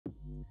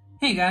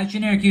Hey guys,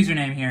 generic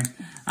username here.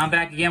 I'm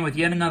back again with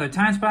yet another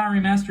Time Spiral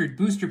Remastered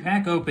booster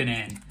pack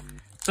opening.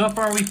 So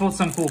far we pulled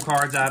some cool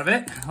cards out of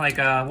it, like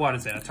what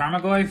is it, a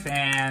Tarmogoyf,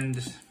 and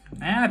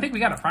I think we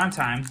got a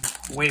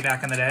Primetime way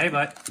back in the day,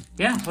 but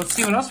yeah, let's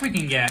see what else we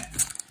can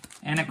get.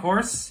 And of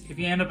course, if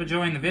you end up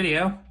enjoying the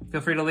video,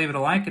 feel free to leave it a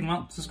like and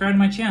well, subscribe to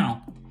my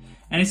channel.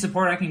 Any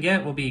support I can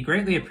get will be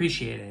greatly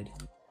appreciated.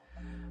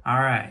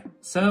 Alright,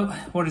 so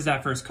what is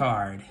that first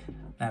card?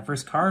 That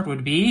first card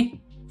would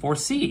be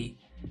 4C.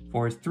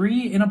 For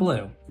 3 in a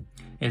blue.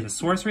 It is a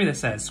sorcery that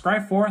says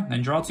scry 4,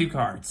 then draw 2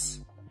 cards.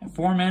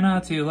 4 mana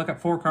to look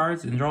up 4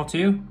 cards and draw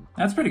 2.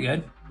 That's pretty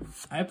good.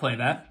 I play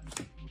that.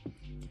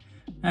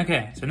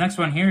 Okay, so next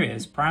one here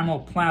is Primal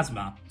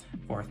Plasma.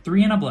 For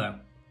 3 in a blue.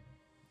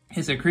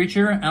 It's a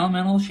creature,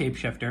 elemental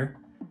shapeshifter,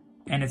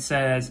 and it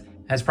says,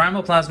 as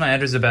Primal Plasma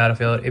enters the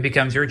battlefield, it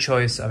becomes your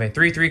choice of a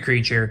 3/3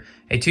 creature,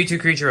 a 2/2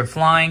 creature with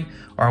flying,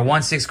 or a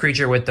 1/6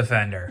 creature with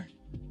defender.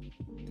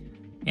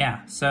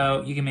 Yeah,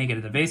 so you can make it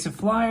an evasive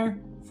flyer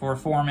for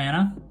 4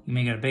 mana. You can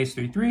make it a base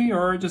 3/3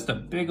 or just a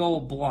big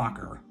old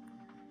blocker.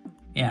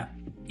 Yeah,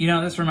 you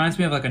know, this reminds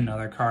me of like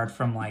another card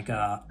from like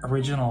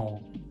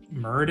original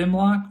Muradin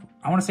block.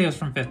 I want to say it was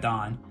from 5th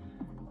Dawn.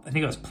 I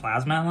think it was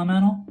Plasma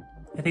Elemental.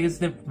 I think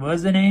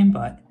was the name,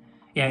 but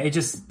yeah, it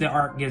just, the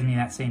art gives me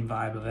that same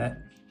vibe of it.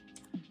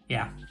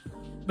 Yeah,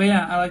 but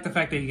yeah, I like the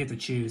fact that you get to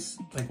choose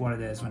like what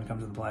it is when it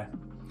comes into play.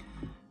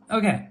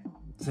 Okay.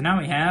 So now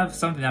we have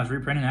something that was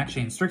reprinted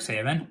actually in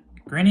Strixhaven,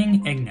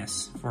 Grinning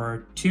Ignis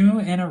for 2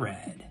 in a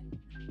red.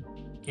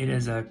 It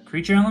is a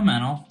creature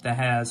elemental that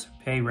has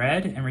pay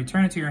red and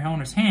return it to your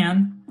owner's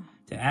hand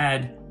to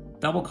add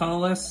double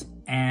colorless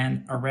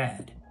and a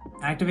red.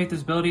 Activate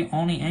this ability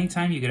only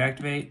anytime you could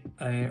activate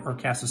or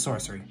cast a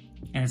sorcery,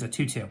 and it's a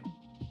 2/2.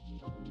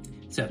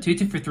 So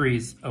 2/2 for 3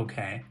 is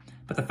okay,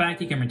 but the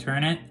fact you can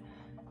return it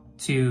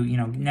to, you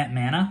know, net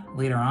mana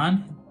later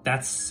on,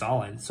 that's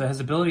solid. So it has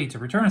the ability to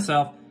return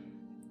itself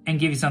and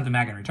give you something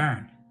back in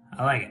return.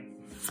 I like it.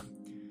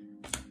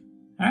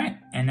 Alright,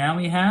 and now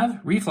we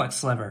have Reflex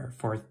Sliver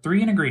for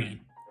 3 in a green.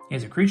 It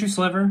is a creature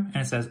sliver, and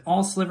it says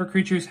all sliver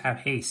creatures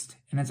have haste,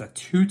 and it's a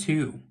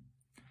 2/2.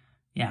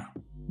 Yeah,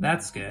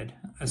 that's good.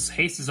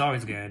 Haste is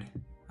always good.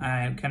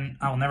 I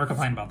will never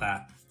complain about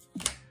that.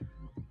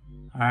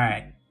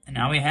 Alright, and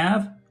now we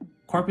have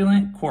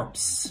Corpulent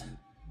Corpse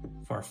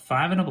for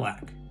 5 in a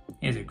black.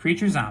 It is a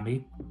creature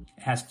zombie,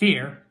 it has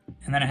fear,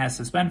 and then it has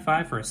suspend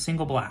 5 for a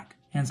single black.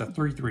 And it's a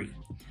 3/3.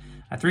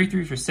 A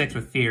 3/3 for 6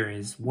 with fear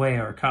is way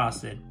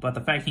overcosted, but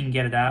the fact you can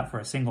get it out for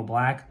a single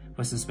black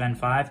with suspend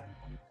 5,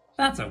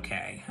 that's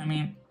okay. I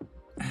mean,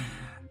 I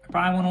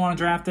probably wouldn't want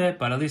to draft it,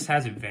 but at least it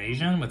has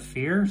evasion with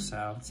fear,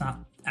 so it's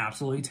not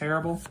absolutely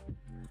terrible.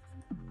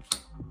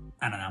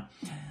 I don't know.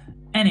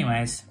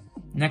 Anyways,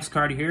 next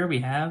card here we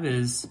have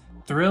is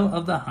Thrill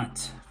of the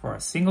Hunt for a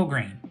single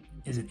green.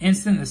 Is an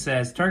instant that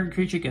says target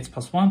creature gets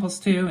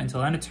 +1/+2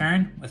 until end of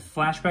turn with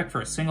flashback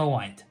for a single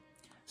white.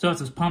 So it's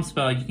a pump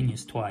spell you can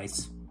use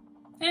twice.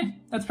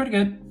 That's pretty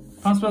good.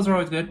 Pump spells are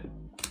always good.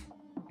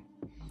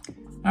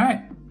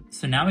 Alright,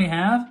 so now we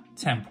have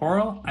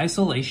Temporal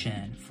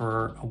Isolation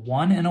for a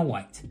 1 and a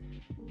white.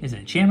 It's an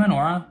enchantment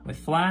aura with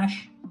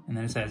flash, and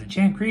then it says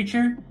enchanted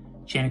creature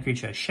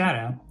has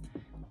shadow,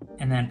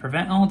 and then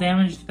prevent all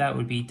damage that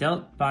would be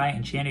dealt by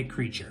enchanted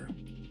creature.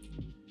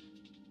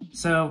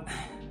 So,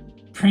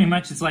 pretty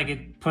much it's like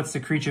it puts the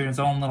creature in its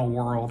own little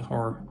world,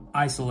 or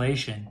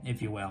isolation,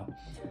 if you will.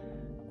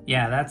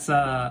 Yeah, that's,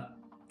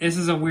 this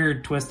is a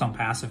weird twist on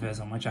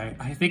pacifism, which I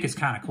think is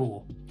kind of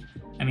cool.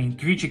 I mean,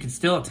 creature can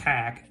still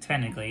attack,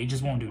 technically, it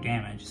just won't do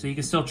damage. So you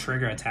can still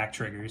trigger attack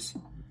triggers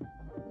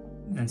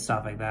and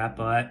stuff like that,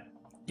 but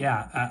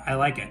yeah, I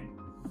like it.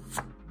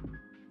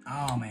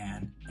 Oh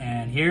man,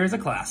 and here's a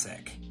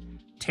classic.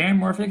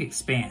 Terramorphic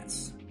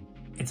Expanse.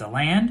 It's a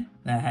land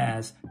that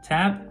has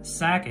tap,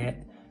 sack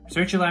it,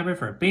 search your library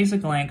for a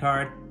basic land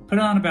card, put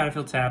it on a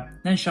battlefield tab,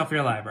 then shuffle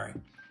your library.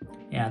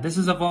 Yeah, this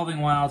is Evolving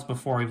Wilds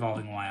before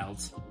Evolving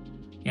Wilds.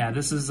 Yeah,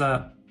 this is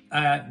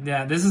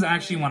this is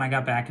actually when I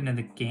got back into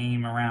the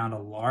game around a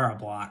Lara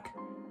block.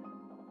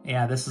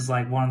 Yeah, this is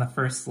like one of the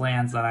first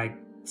lands that I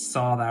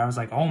saw that I was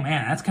like, oh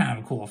man, that's kind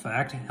of a cool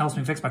effect. It helps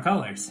me fix my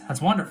colors. That's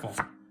wonderful.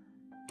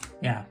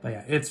 Yeah, but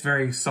yeah, it's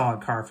very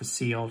solid card for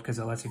sealed because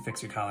it lets you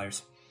fix your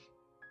colors.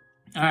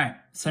 Alright,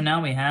 so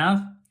now we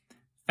have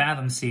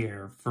Fathom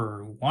Seer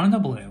for 1 in the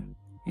blue.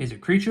 It is a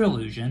creature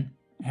illusion.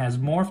 It has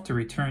morph to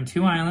return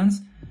 2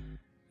 islands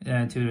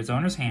to its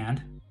owner's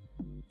hand,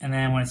 and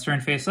then when it's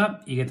turned face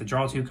up, you get to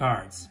draw 2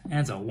 cards, and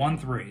it's a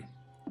 1/3.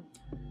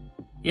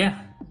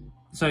 Yeah,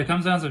 so it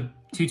comes down as a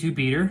 2/2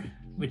 beater,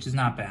 which is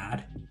not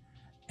bad,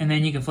 and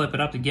then you can flip it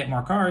up to get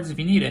more cards if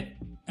you need it.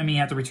 I mean,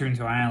 you have to return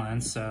 2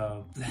 islands,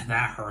 so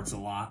that hurts a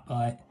lot,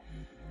 but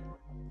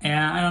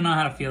yeah, I don't know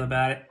how to feel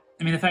about it.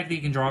 I mean, the fact that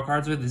you can draw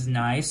cards with is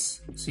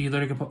nice, so you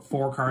literally can put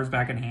 4 cards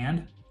back in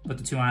hand, put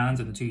the 2 islands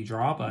and the 2 you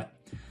draw, but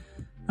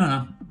I don't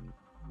know.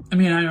 I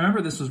mean, I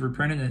remember this was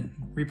reprinted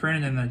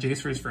in the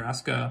Jace vs.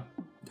 Vraska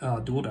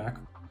dual deck.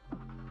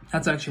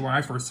 That's actually where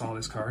I first saw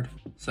this card.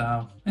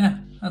 So, yeah,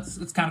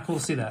 it's kind of cool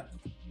to see that.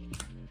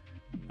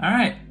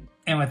 Alright,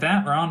 and with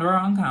that, we're on to our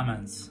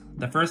uncommons.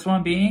 The first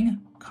one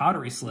being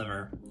Cautery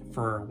Sliver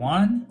for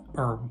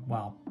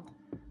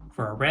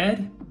for a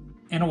red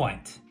and a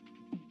white.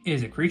 It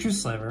is a creature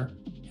sliver,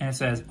 and it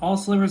says all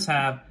slivers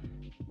have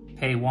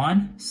pay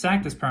 1,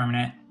 sack this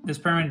permanent. This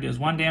permanent deals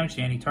 1 damage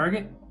to any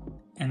target.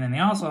 And then they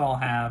also all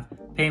have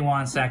pay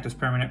 1, sack this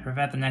permanent,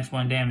 prevent the next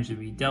 1 damage to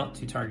be dealt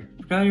to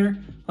target player,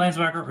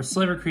 planeswalker, or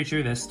sliver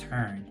creature this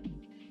turn.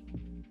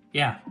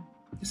 Yeah,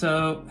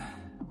 so,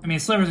 I mean,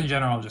 slivers in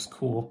general are just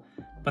cool,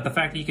 but the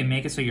fact that you can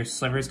make it so your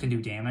slivers can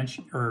do damage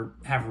or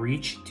have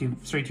reach to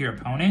straight to your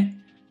opponent,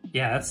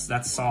 yeah,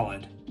 that's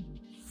solid.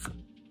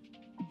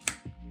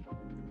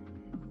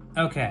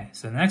 Okay,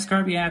 so the next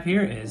card we have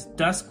here is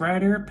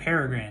Duskrider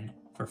Peregrine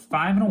for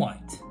 5 and a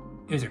white.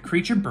 It is a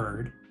creature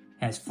bird,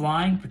 has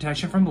flying,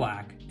 protection from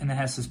black, and then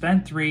has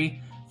suspend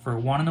 3 for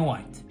 1 and a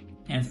white,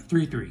 and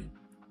 3/3.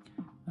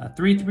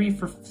 3/3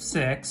 for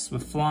 6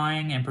 with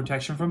flying and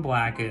protection from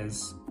black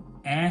is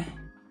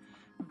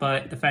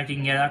but the fact you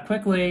can get it out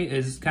quickly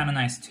is kind of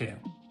nice too.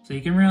 So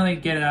you can really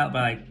get it out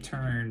by like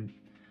turn,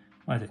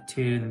 what is it,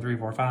 2, then 3,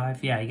 4,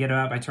 5? Yeah, you get it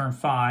out by turn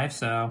 5,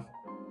 so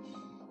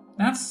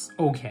that's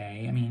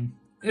okay. I mean,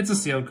 it's a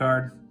sealed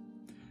card.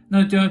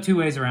 No, two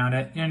ways around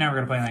it. You're never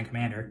going to play Land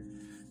Commander.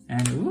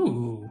 And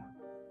ooh,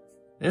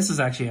 this is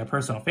actually a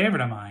personal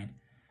favorite of mine.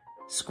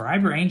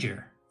 Scribe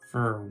Ranger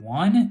for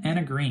 1 and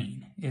a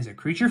green is a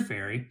creature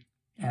fairy.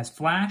 It has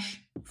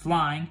flash,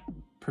 flying,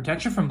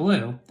 protection from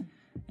blue,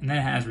 and then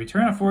it has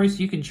return a force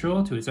you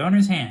control to its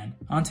owner's hand.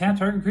 Untap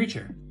target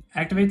creature.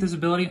 Activate this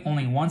ability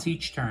only once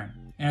each turn,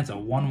 and it's a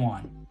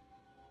 1/1.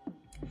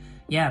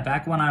 Yeah,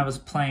 back when I was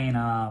playing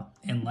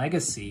in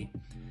Legacy,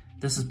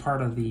 this is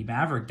part of the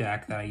Maverick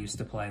deck that I used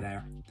to play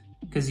there.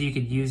 Because you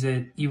could use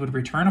it, you would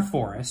return a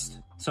forest,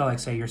 so like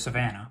say your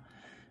Savannah,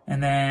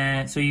 and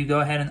then, so you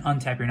go ahead and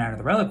untap your Knight of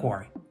the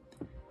Reliquary.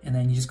 And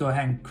then you just go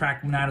ahead and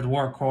crack Knight of the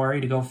War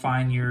Quarry to go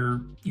find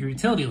your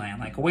utility land,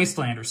 like a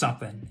Wasteland or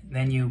something.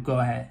 Then you go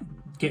ahead,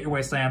 get your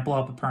Wasteland, blow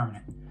up a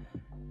permanent.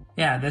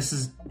 Yeah, this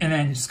is, and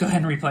then just go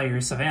ahead and replay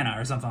your Savannah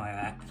or something like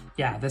that.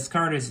 Yeah, this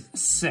card is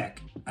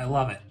sick. I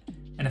love it.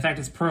 And in fact,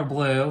 it's pro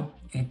blue.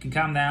 It can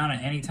come down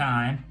at any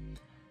time.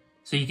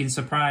 So you can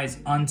surprise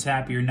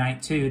untap your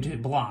Knight 2 to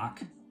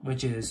block,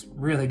 which is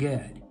really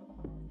good.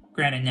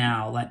 Granted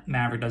now,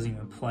 Maverick doesn't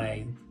even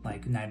play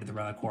like Knight of the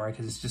Reliquary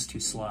because it's just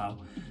too slow.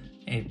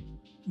 It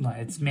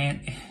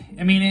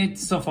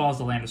still follows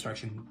the land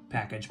destruction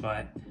package,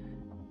 but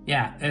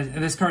yeah,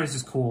 this card is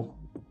just cool.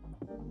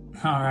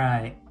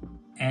 Alright,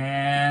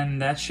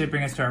 and that should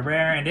bring us to our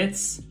rare, and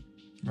it's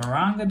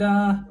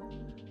Marangada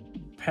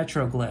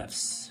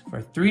Petroglyphs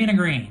for 3 and a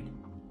green.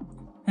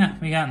 Yeah,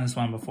 we gotten this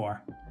one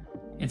before.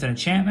 It's an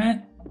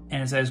enchantment,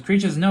 and it says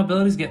creatures with no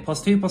abilities get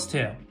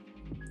 +2/+2.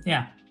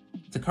 Yeah,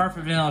 it's a card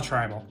for Vanilla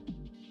Tribal.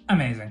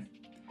 Amazing.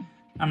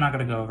 I'm not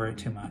going to go over it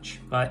too much,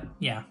 but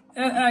yeah,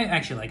 I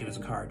actually like it as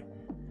a card.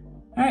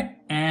 Alright,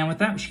 and with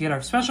that, we should get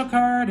our special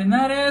card, and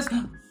that is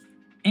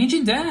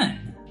Ancient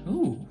Den.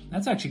 Ooh,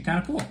 that's actually kind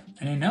of cool.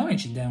 I didn't know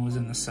Ancient Den was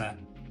in this set.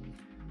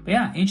 But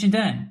yeah, Ancient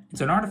Den.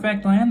 It's an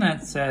artifact land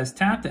that says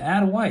tap to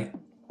add a white.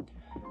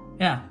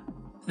 Yeah,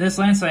 this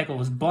land cycle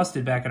was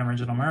busted back in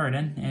Original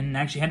Mirrodin, and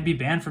actually had to be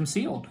banned from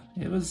Sealed.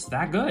 It was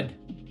that good.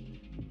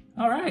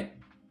 Alright.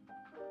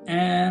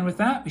 And with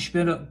that,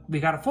 we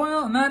got a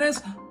foil, and that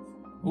is...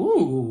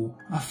 Ooh,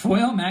 a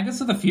foil Magus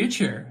of the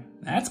Future.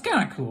 That's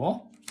kind of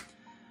cool.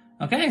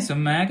 Okay, so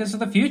Magus of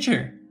the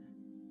Future.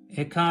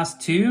 It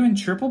costs 2 and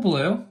triple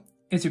blue.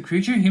 It's a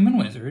creature human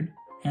wizard,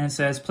 and it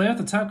says play with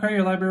the top card of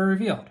your library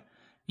revealed.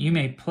 You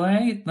may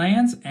play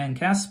lands and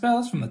cast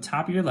spells from the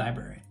top of your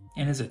library,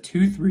 and it's a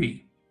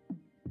 2/3.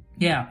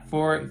 Yeah, if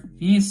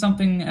you need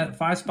something at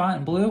 5 spot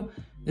in blue,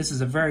 this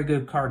is a very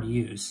good card to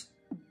use.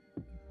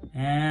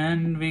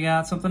 And we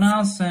got something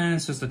else, and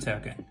it's just a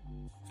token.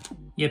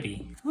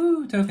 Yippee.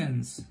 Woo,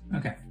 tokens.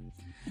 Okay.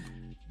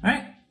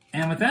 Alright,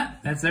 and with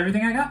that, that's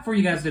everything I got for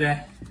you guys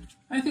today.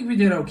 I think we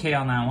did okay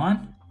on that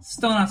one.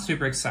 Still not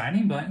super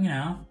exciting, but, you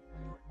know,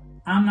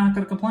 I'm not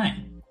going to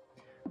complain.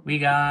 We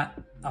got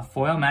a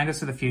foil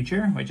Magus of the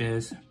Future, which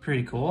is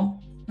pretty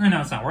cool. I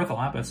know it's not worth a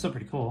lot, but it's still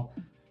pretty cool.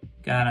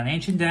 Got an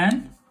Ancient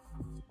Den.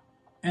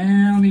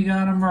 And we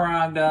got a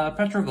Maragda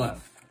Petroglyph.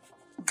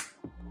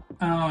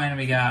 Oh, and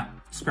we got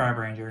Scribe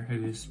Ranger,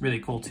 who's really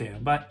cool too,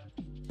 but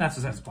that's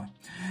besides the point.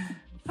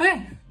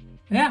 Okay,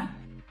 yeah,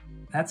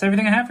 that's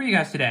everything I have for you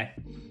guys today.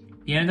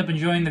 If you ended up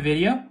enjoying the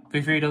video,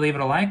 feel free to leave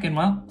it a like and,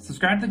 well,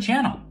 subscribe to the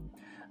channel.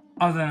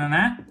 Other than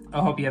that, I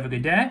hope you have a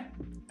good day,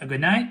 a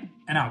good night,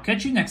 and I'll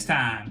catch you next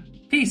time.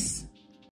 Peace!